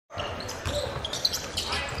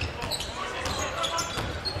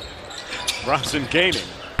Bronson Koenig.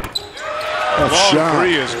 Long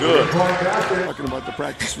three is good. Talking about the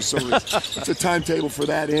practice facilities. It's a timetable for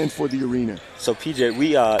that and for the arena. So PJ,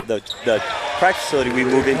 we the practice facility we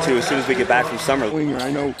move into as soon as we get back from summer.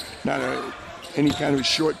 I know not any kind of a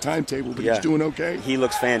short timetable, but he's doing okay. He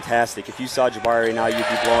looks fantastic. If you saw Jabari right now, you'd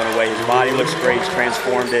be blown away. His body looks great. He's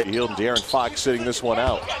transformed it. Heald and De'Aaron Fox sitting this one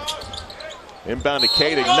out. Inbound to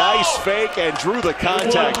Koenig. Nice fake and drew the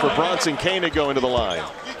contact for Bronson Koenig going to the line.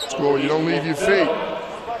 Score, you don't leave your feet.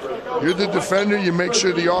 You're the defender, you make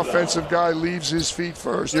sure the offensive guy leaves his feet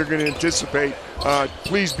first. You're going to anticipate.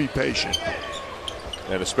 Please be patient.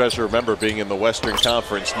 And especially remember being in the Western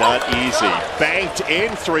Conference, not easy. Banked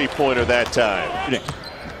in three-pointer that time.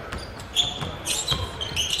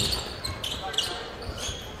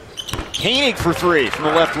 Koenig for three from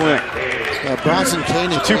the left wing. Bronson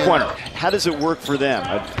Koenig. Two-pointer. How does it work for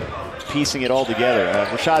them? Piecing it all together.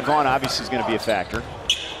 Rashad Vaughn obviously is going to be a factor.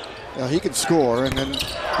 He can score, and then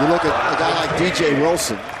you look at a guy like DJ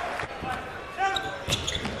Wilson.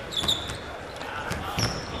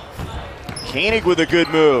 Koenig with a good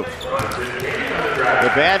move.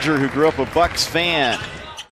 The Badger, who grew up a Bucks fan,